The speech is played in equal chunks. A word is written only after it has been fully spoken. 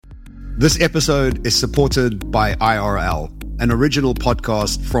This episode is supported by IRL, an original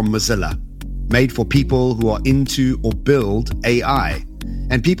podcast from Mozilla, made for people who are into or build AI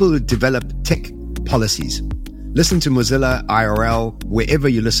and people who develop tech policies. Listen to Mozilla IRL wherever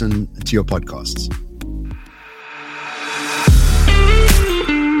you listen to your podcasts.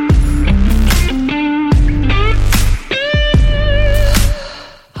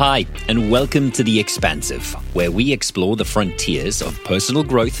 Hi, and welcome to The Expansive, where we explore the frontiers of personal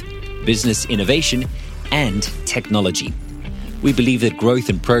growth, business innovation, and technology. We believe that growth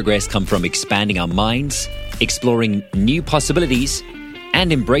and progress come from expanding our minds, exploring new possibilities,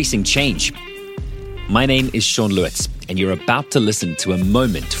 and embracing change. My name is Sean Lewitz, and you're about to listen to a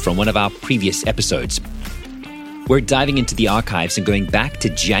moment from one of our previous episodes. We're diving into the archives and going back to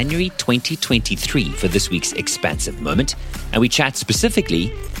January 2023 for this week's Expansive moment, and we chat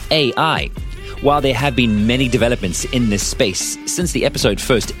specifically AI. While there have been many developments in this space since the episode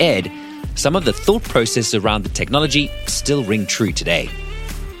first aired, some of the thought process around the technology still ring true today.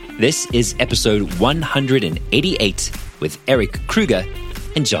 This is episode 188 with Eric Kruger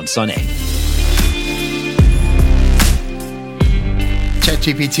and John Sonnet.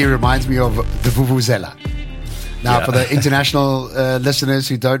 ChatGPT reminds me of the Vuvuzela. Now, for the international listeners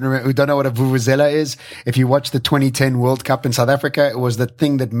who don't know what a vuvuzela is, if you watch the 2010 World Cup in South Africa, it was the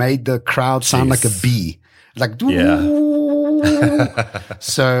thing that made the crowd sound like a bee, like So,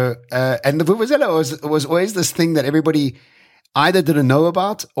 and the vuvuzela was always this thing that everybody either didn't know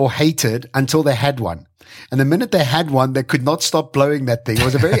about or hated until they had one. And the minute they had one, they could not stop blowing that thing. It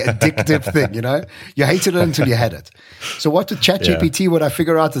was a very addictive thing, you know? You hated it until you had it. So what with ChatGPT, what I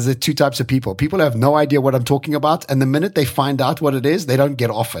figure out is there are two types of people. People who have no idea what I'm talking about. And the minute they find out what it is, they don't get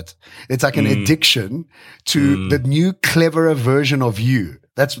off it. It's like an addiction to the new, cleverer version of you.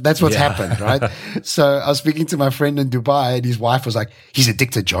 That's what's happened, right? So I was speaking to my friend in Dubai, and his wife was like, "He's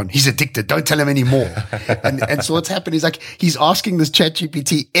addicted, John. He's addicted. Don't tell him anymore." And so what's happened is like he's asking this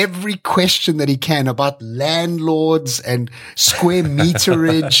ChatGPT every question that he can about landlords and square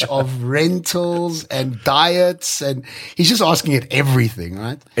meterage of rentals and diets, and he's just asking it everything,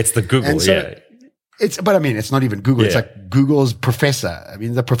 right? It's the Google, But I mean, it's not even Google. It's like Google's professor. I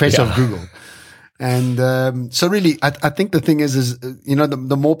mean, the professor of Google. And so really, I think the thing is you know,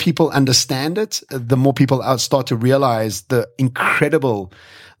 the more people understand it, the more people start to realize the incredible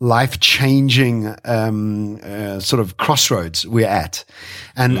life-changing sort of crossroads we're at.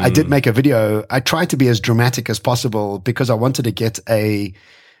 And I did make a video. I tried to be as dramatic as possible because I wanted to get a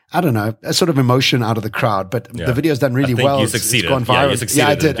sort of emotion out of the crowd, but the video's done really well. You succeeded. It's gone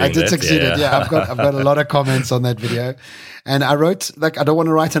viral. I did succeed. Yeah. I've got a lot of comments on that video. And I wrote, like, I don't want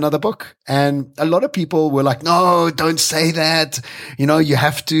to write another book. And a lot of people were like, no, don't say that. You know, you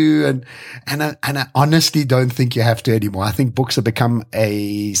have to. And I honestly don't think you have to anymore. I think books have become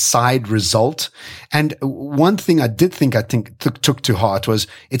a side result. And one thing I think took to heart was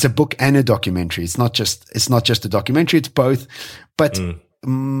it's a book and a documentary. It's not just a documentary. It's both. But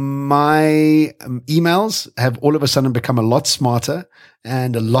my emails have all of a sudden become a lot smarter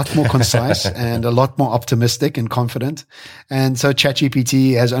and a lot more concise and a lot more optimistic and confident. And so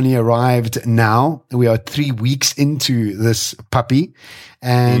ChatGPT has only arrived now. We are 3 weeks into this puppy,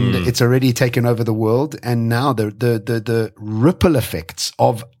 and it's already taken over the world. And now the ripple effects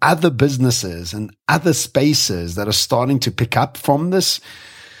of other businesses and other spaces that are starting to pick up from this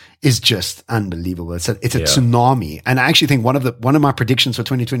is just unbelievable. It's a tsunami. And I actually think one of my predictions for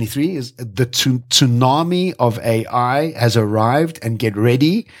 2023 is the tsunami of AI has arrived, and get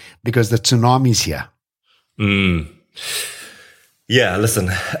ready because the tsunami's here. Yeah, listen,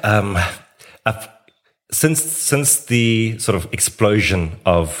 since the sort of explosion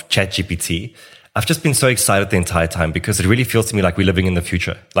of ChatGPT, I've just been so excited the entire time because it really feels to me like we're living in the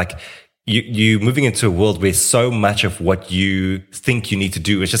future. Like, you're moving into a world where so much of what you think you need to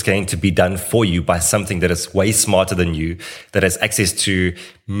do is just going to be done for you by something that is way smarter than you, that has access to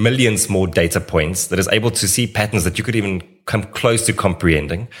millions more data points, that is able to see patterns that you could even come close to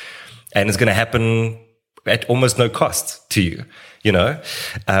comprehending. And it's going to happen at almost no cost to you, you know?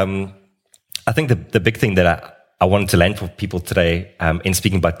 I think the big thing that I wanted to land for people today in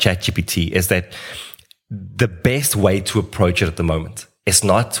speaking about ChatGPT is that the best way to approach it at the moment is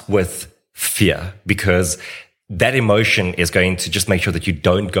not with fear, because that emotion is going to just make sure that you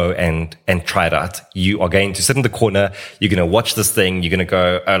don't go and try it out. You are going to sit in the corner. You're going to watch this thing. You're going to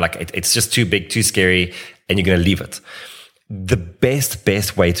go, oh, like it's just too big, too scary, and you're going to leave it. The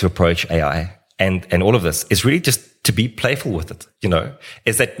best way to approach AI and all of this is really just to be playful with it, you know,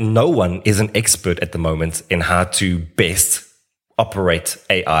 is that no one is an expert at the moment in how to best operate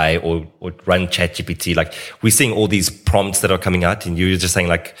AI or run ChatGPT. Like, we're seeing all these prompts that are coming out, and you're just saying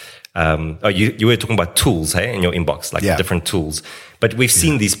like, you were talking about tools, hey, in your inbox, like different tools. But we've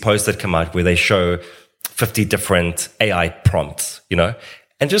seen these posts that come out where they show 50 different AI prompts,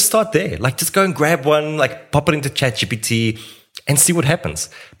 and just start there. Like, just go and grab one, like pop it into ChatGPT and see what happens.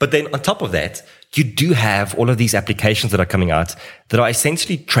 But then on top of that, you do have all of these applications that are coming out that are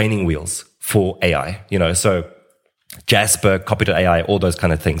essentially training wheels for AI, so Jasper, Copy.ai, all those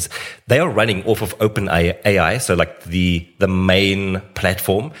kind of things. They are running off of OpenAI, so like the main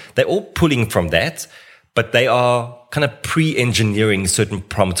platform. They're all pulling from that, but they are kind of pre-engineering certain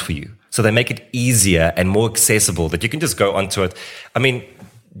prompts for you. So they make it easier and more accessible that you can just go onto it. I mean,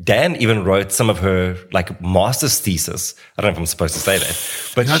 Dan even wrote some of her like master's thesis. I don't know if I'm supposed to say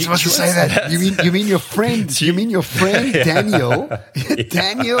that, but you're not supposed to say that. You mean your friend? You mean your friend Daniel?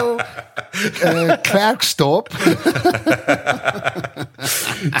 Daniel Clarkstorp.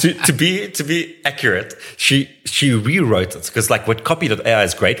 to be accurate, she rewrote it because like what Copy.ai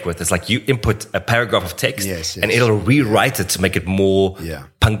is great with is like you input a paragraph of text and it'll rewrite it to make it more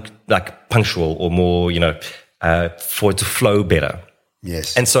punctual or more for it to flow better.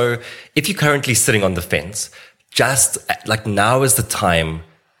 Yes. And so if you're currently sitting on the fence, just like now is the time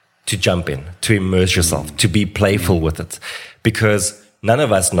to jump in, to immerse yourself, to be playful with it, because none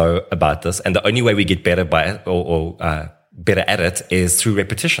of us know about this. And the only way we get better by it or better at it is through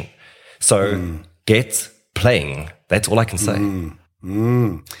repetition. So get playing. That's all I can say.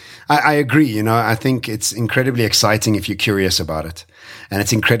 I agree. I think it's incredibly exciting if you're curious about it. And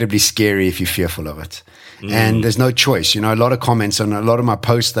it's incredibly scary if you're fearful of it. And there's no choice. A lot of comments on a lot of my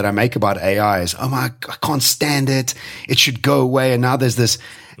posts that I make about AI is, I can't stand it. It should go away. And now there's this,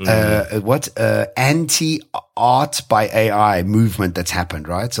 anti-art by AI movement that's happened,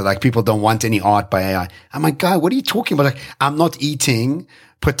 right? So like people don't want any art by AI. I'm like, guy, what are you talking about? Like, I'm not eating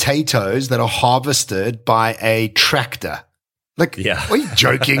potatoes that are harvested by a tractor. Like, are you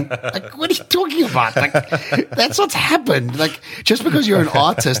joking? Like, what are you talking about? Like, that's what's happened. Like, just because you're an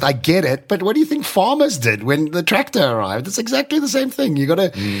artist, I get it. But what do you think farmers did when the tractor arrived? It's exactly the same thing. You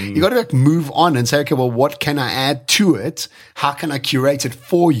gotta like move on and say, okay, well, what can I add to it? How can I curate it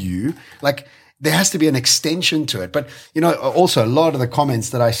for you? Like, there has to be an extension to it. But, also a lot of the comments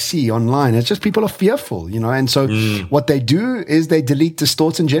that I see online, it's just people are fearful, and so what they do is they delete,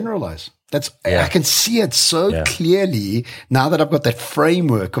 distort, and generalize. I can see it so clearly now that I've got that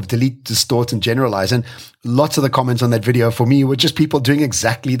framework of delete, distort, and generalize. And lots of the comments on that video for me were just people doing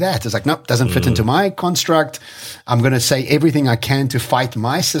exactly that. It's like, nope, doesn't fit into my construct. I'm going to say everything I can to fight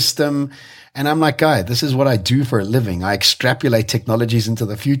my system. And I'm like, guy, this is what I do for a living. I extrapolate technologies into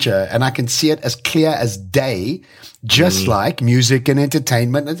the future and I can see it as clear as day, just like music and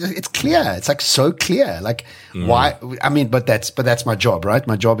entertainment. It's clear. It's like so clear. Like why? I mean, but that's my job, right?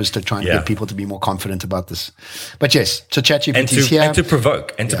 My job is to try and get people to be more confident about this. But yes, so ChatGPT is here. And to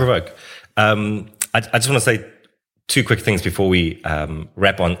provoke. I just want to say two quick things before we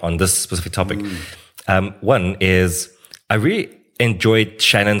wrap on this specific topic. One is I really enjoyed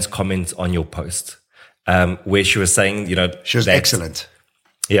Shannon's comments on your post, where she was saying, she was excellent.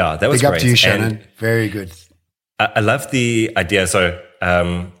 Yeah, that was Big great. Up to you, Shannon. Very good. I love the idea. So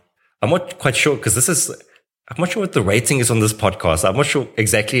I'm not quite sure because I'm not sure what the rating is on this podcast. I'm not sure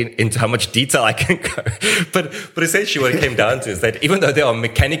exactly into how much detail I can go. But essentially what it came down to is that even though there are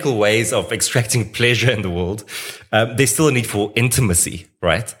mechanical ways of extracting pleasure in the world, there's still a need for intimacy,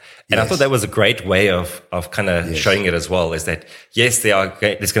 right? And I thought that was a great way of kind of showing it as well, is that, yes,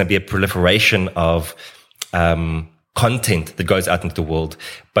 there's going to be a proliferation of content that goes out into the world.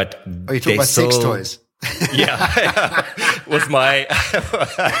 But are you talking about sex toys? Yeah. was my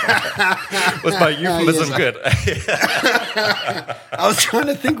euphemism good? I was trying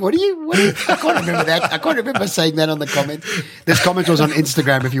to think, what do you I can't remember that. I can't remember saying that on the comment. This comment was on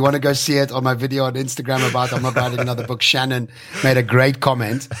Instagram. If you want to go see it on my video on Instagram about I'm not writing another book, Shannon made a great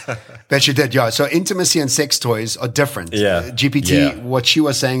comment that she did. Yeah. So intimacy and sex toys are different. Yeah. GPT, what she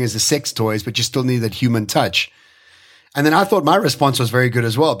was saying is the sex toys, but you still need that human touch. And then I thought my response was very good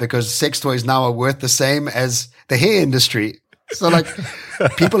as well, because sex toys now are worth the same as the hair industry. So like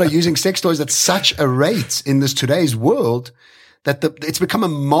people are using sex toys at such a rate in this today's world that it's become a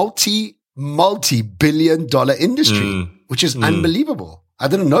multi-billion-dollar industry, which is unbelievable. I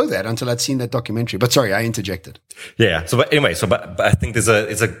didn't know that until I'd seen that documentary. But sorry, I interjected. Yeah. So, but anyway, but I think it's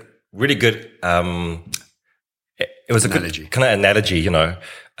a really good, it was analogy. A good kind of analogy,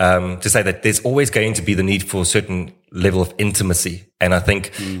 to say that there's always going to be the need for a certain level of intimacy. And I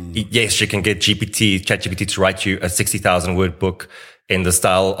think, yes, you can get ChatGPT to write you a 60,000 word book in the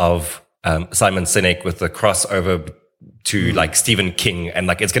style of Simon Sinek with the crossover to like Stephen King. And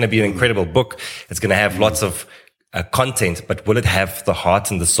like, it's going to be an incredible book. It's going to have lots of content, but will it have the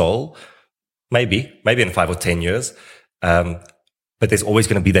heart and the soul? Maybe in 5 or 10 years. But there's always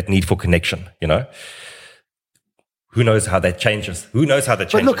going to be that need for connection, you know? Who knows how that changes?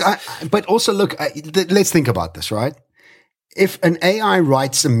 But also look, let's think about this, right? If an AI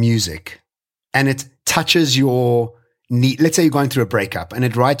writes some music and it touches your need, let's say you're going through a breakup and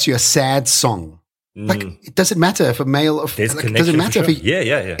it writes you a sad song. Like, it doesn't matter if a male or there's like, it doesn't matter sure. if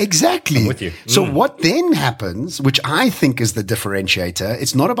Yeah. Exactly. I'm with you. So what then happens, which I think is the differentiator,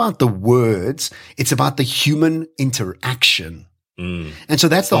 it's not about the words, it's about the human interaction. And so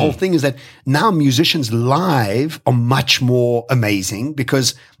that's the whole thing, is that now musicians live are much more amazing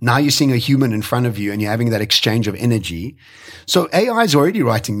because now you're seeing a human in front of you and you're having that exchange of energy. So AI is already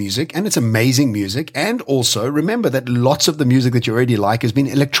writing music and it's amazing music. And also remember that lots of the music that you already like has been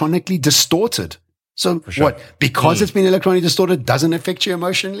electronically distorted. So what? Because it's been electronically distorted doesn't affect you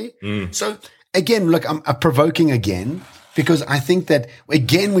emotionally? So again, look, I'm provoking again because I think that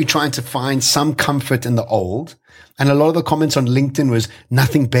again, we're trying to find some comfort in the old. And a lot of the comments on LinkedIn was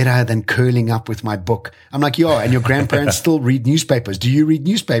nothing better than curling up with my book. I'm like, and your grandparents still read newspapers. Do you read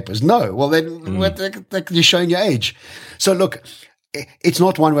newspapers? No. Well, then you're showing your age. So look, it's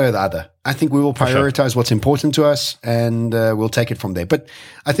not one way or the other. I think we will prioritize what's important to us and we'll take it from there. But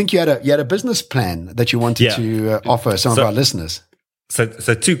I think you had a business plan that you wanted to offer some of our listeners. So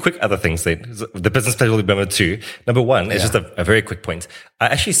 2 quick other things then. The business plan will be number 2. Number 1 is just a very quick point. I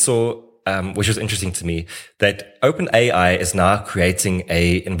actually saw, which was interesting to me, that OpenAI is now creating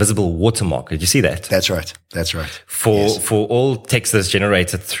a invisible watermark. Did you see that? That's right. For all text that's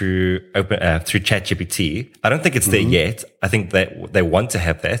generated through ChatGPT. I don't think it's there yet. I think that they want to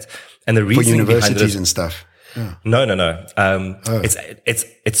have that. And the reason for universities and stuff. Yeah. No.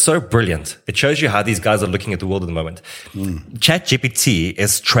 It's so brilliant. It shows you how these guys are looking at the world at the moment. ChatGPT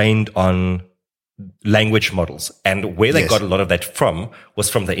is trained on language models, and where they got a lot of that from was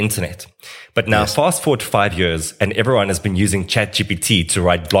from the internet. But now fast forward 5 years and everyone has been using ChatGPT to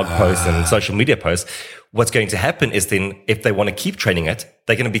write blog posts and social media posts. What's going to happen is then if they want to keep training it,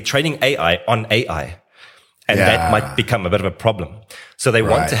 they're going to be training AI on AI. And that might become a bit of a problem. So they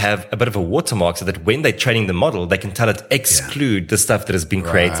want to have a bit of a watermark so that when they're training the model, they can tell it exclude the stuff that has been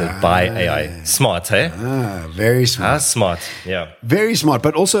created by AI. Smart, hey? Very smart. Smart, yeah. Very smart.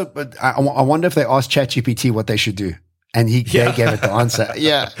 But also, I wonder if they asked ChatGPT what they should do. And they gave it the answer.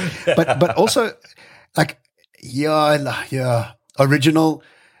 But also, like, original.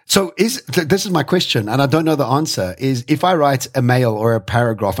 So this is my question, and I don't know the answer, is if I write a mail or a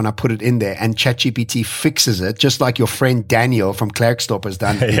paragraph and I put it in there and ChatGPT fixes it, just like your friend Daniel from Klerksdorp has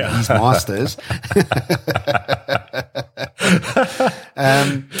done in his master's.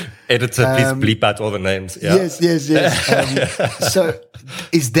 Editor, please bleep out all the names. Yeah. Yes. So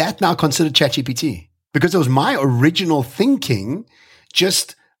is that now considered ChatGPT? Because it was my original thinking,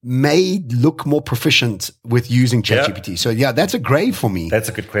 just made look more proficient with using ChatGPT. So that's a gray for me. That's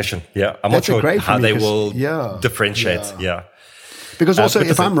a good question. Yeah. I'm not sure how they will differentiate. Yeah. Because also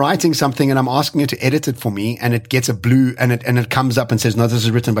if I'm writing something and I'm asking it to edit it for me and it gets a blue and it comes up and says, no, this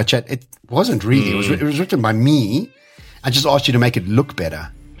is written by Chat. It wasn't really. It was written by me. I just asked you to make it look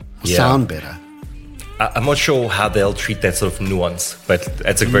better, sound better. I'm not sure how they'll treat that sort of nuance, but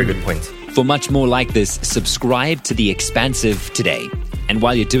that's a very good point. For much more like this, subscribe to The Expansive today. And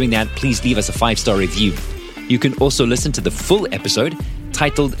while you're doing that, please leave us a 5-star review. You can also listen to the full episode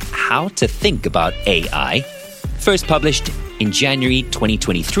titled How to Think About AI, first published in January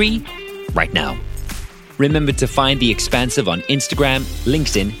 2023, right now. Remember to find The Expansive on Instagram,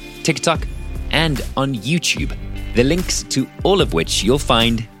 LinkedIn, TikTok, and on YouTube. The links to all of which you'll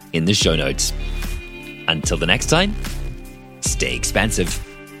find in the show notes. Until the next time, stay expansive.